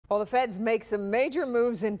Well, the feds make some major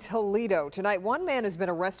moves in Toledo. Tonight, one man has been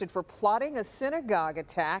arrested for plotting a synagogue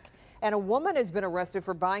attack, and a woman has been arrested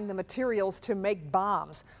for buying the materials to make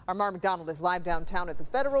bombs. Our Mara McDonald is live downtown at the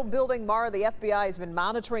federal building. Mara, the FBI has been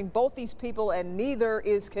monitoring both these people, and neither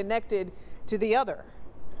is connected to the other.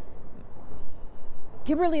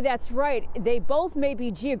 Kimberly, that's right. They both may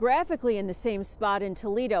be geographically in the same spot in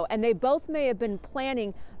Toledo, and they both may have been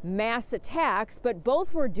planning mass attacks, but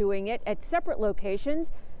both were doing it at separate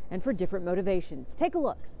locations and for different motivations. Take a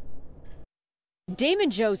look. Damon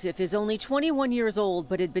Joseph is only 21 years old,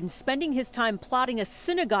 but had been spending his time plotting a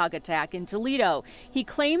synagogue attack in Toledo. He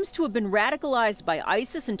claims to have been radicalized by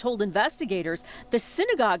ISIS and told investigators the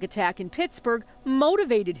synagogue attack in Pittsburgh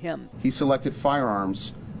motivated him. He selected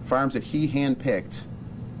firearms that he handpicked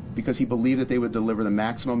because he believed that they would deliver the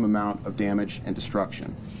maximum amount of damage and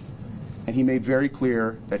destruction. And he made very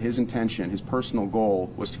clear that his intention, his personal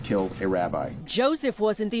goal, was to kill a rabbi. Joseph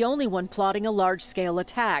wasn't the only one plotting a large-scale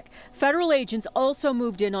attack. Federal agents also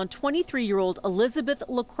moved in on 23-year-old Elizabeth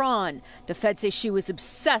Lacron. The feds say she was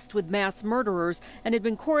obsessed with mass murderers and had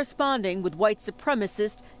been corresponding with white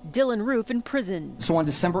supremacist Dylan Roof in prison. So on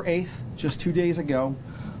December 8th, just 2 days ago,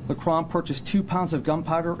 Lacron purchased 2 pounds of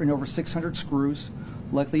gunpowder and over 600 screws,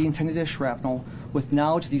 likely intended as shrapnel, with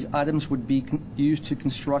knowledge these items would be used to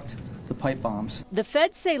construct the pipe bombs. The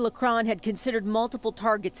feds say Lacron had considered multiple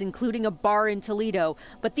targets, including a bar in Toledo,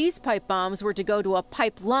 but these pipe bombs were to go to a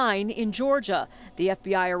pipeline in Georgia. The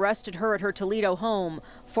FBI arrested her at her Toledo home.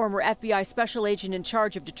 Former FBI special agent in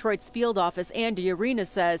charge of Detroit's field office, Andy Arena,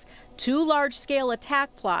 says 2 large-scale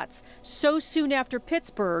attack plots so soon after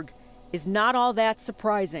Pittsburgh is not all that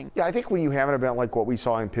surprising. Yeah, I think when you have an event like what we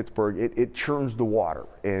saw in Pittsburgh, it churns the water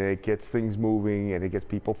and it gets things moving and it gets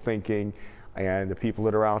people thinking. And the people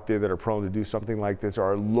that are out there that are prone to do something like this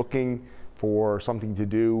are looking for something to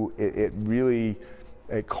do. It really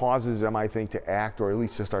causes them, I think, to act or at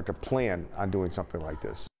least to start to plan on doing something like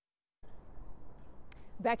this.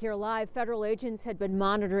 Back here live, federal agents had been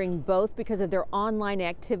monitoring both because of their online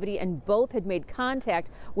activity, and both had made contact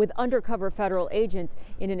with undercover federal agents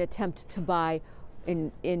in an attempt to buy,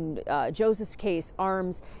 in Joseph's case,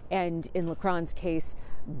 arms, and in Lacron's case,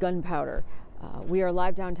 gunpowder. We are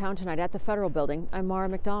live downtown tonight at the federal building. I'm Mara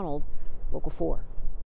McDonald, Local 4.